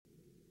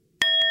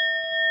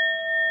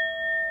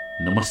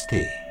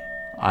Namaste.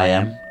 I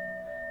am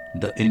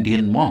the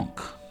Indian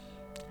monk.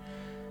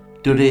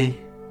 Today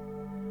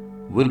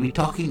we'll be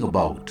talking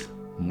about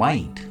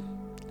mind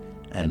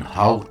and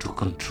how to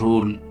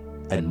control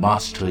and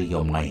master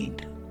your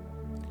mind.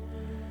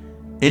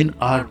 In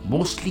our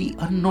mostly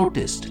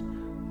unnoticed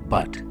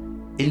but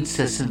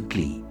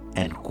incessantly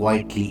and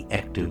quietly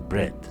active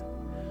breath,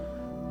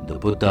 the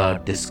Buddha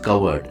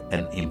discovered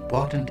an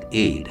important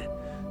aid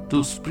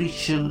to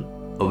spiritual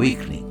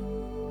awakening.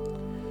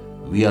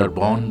 We are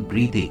born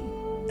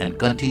breathing and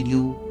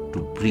continue to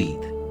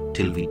breathe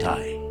till we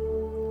die.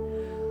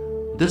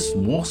 This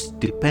most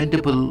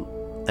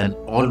dependable and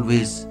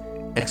always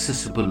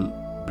accessible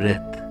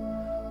breath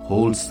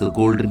holds the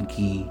golden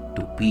key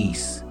to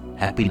peace,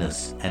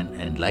 happiness, and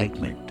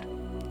enlightenment.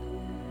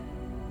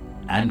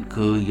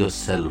 Anchor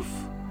yourself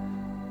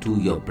to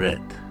your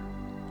breath.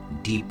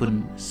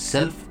 Deepen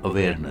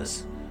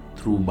self-awareness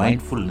through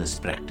mindfulness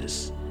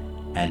practice,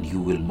 and you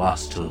will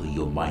master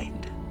your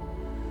mind.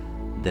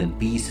 Then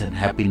peace and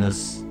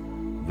happiness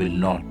will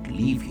not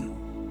leave you.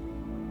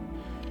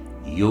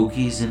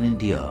 Yogis in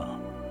India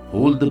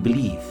hold the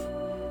belief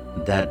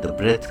that the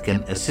breath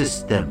can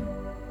assist them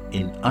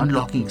in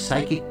unlocking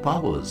psychic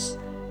powers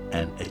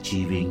and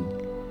achieving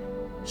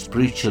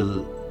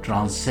spiritual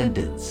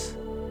transcendence.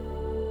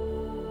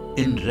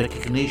 In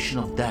recognition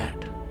of that,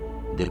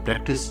 they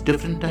practice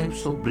different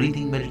types of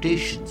breathing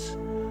meditations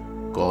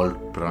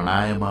called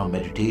pranayama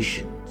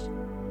meditations.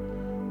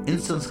 In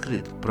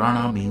Sanskrit,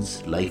 prana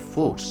means life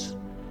force,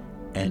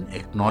 an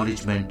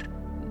acknowledgement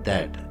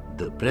that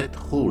the breath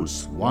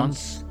holds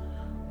one's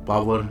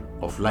power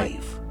of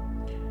life.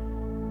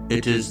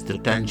 It is the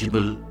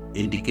tangible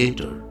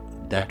indicator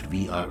that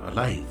we are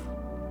alive.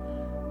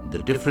 The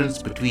difference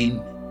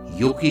between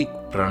yogic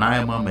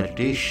pranayama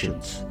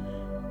meditations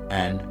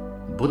and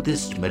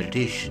Buddhist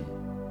meditation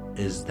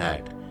is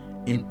that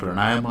in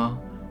pranayama,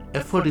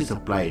 effort is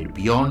applied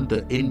beyond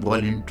the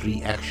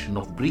involuntary action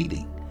of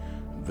breathing,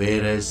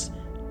 whereas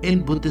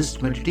in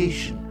Buddhist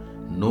meditation,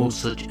 no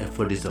such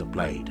effort is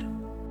applied.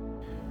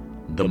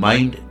 The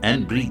mind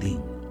and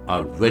breathing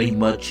are very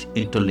much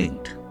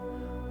interlinked.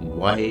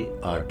 Why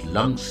are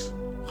lungs,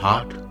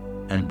 heart,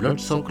 and blood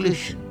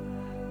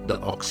circulation? The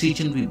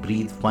oxygen we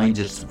breathe finds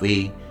its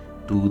way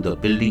to the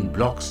building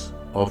blocks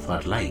of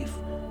our life,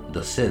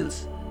 the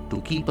cells, to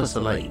keep us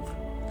alive.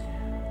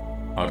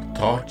 Our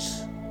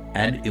thoughts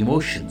and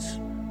emotions,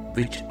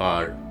 which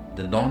are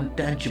the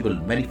non-tangible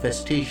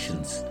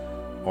manifestations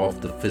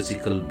of the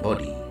physical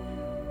body,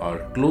 are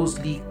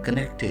closely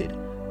connected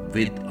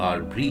with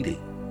our breathing.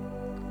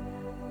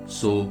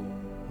 So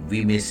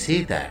we may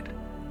say that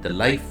the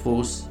life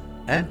force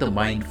and the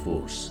mind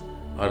force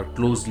are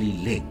closely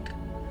linked.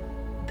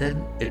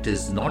 Then it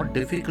is not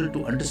difficult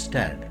to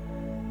understand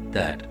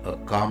that a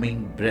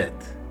calming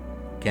breath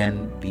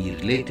can be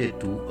related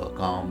to a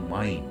calm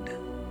mind.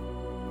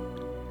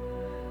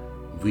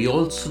 We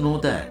also know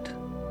that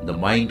the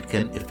mind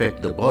can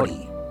affect the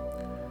body.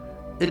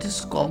 It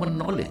is common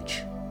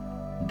knowledge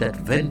that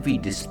when we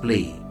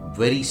display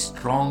very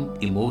strong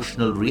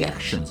emotional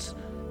reactions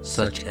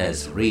such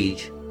as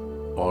rage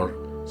or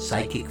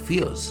psychic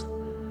fears,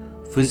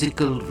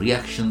 physical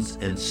reactions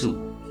ensue.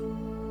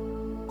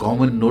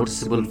 Common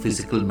noticeable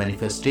physical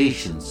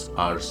manifestations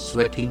are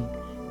sweating,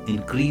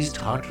 increased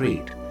heart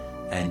rate,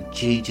 and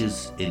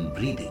changes in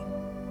breathing.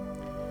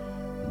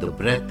 The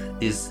breath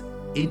is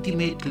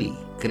intimately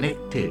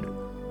connected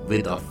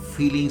with our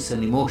feelings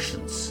and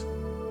emotions.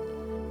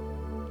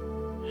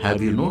 Have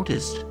you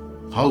noticed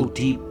how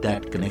deep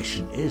that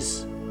connection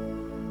is?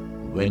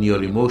 When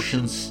your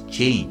emotions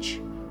change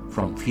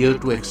from fear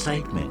to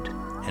excitement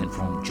and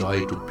from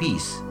joy to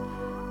peace,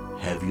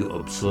 have you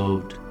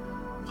observed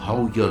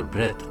how your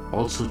breath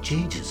also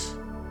changes?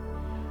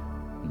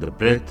 The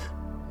breath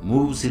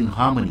moves in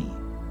harmony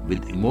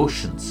with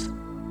emotions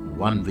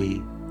one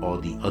way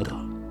or the other.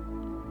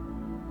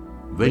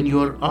 When you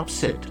are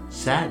upset,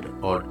 sad,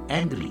 or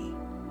angry,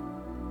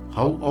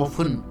 how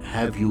often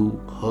have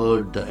you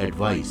heard the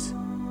advice,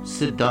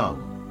 sit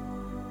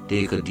down,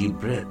 take a deep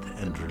breath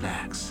and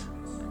relax?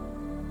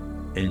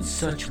 In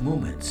such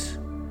moments,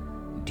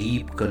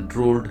 deep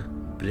controlled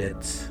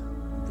breaths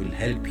will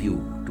help you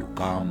to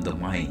calm the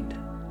mind,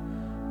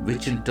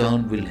 which in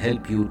turn will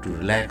help you to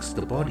relax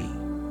the body.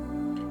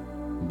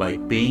 By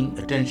paying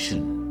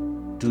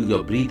attention to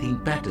your breathing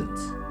patterns,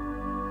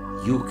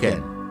 you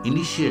can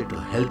initiate a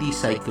healthy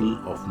cycle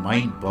of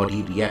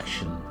mind-body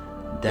reaction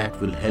that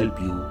will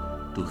help you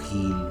to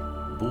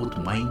heal both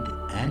mind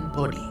and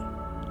body.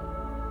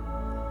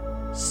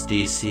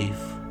 Stay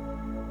safe,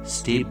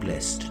 stay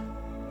blessed,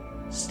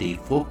 stay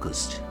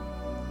focused.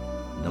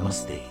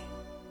 Namaste.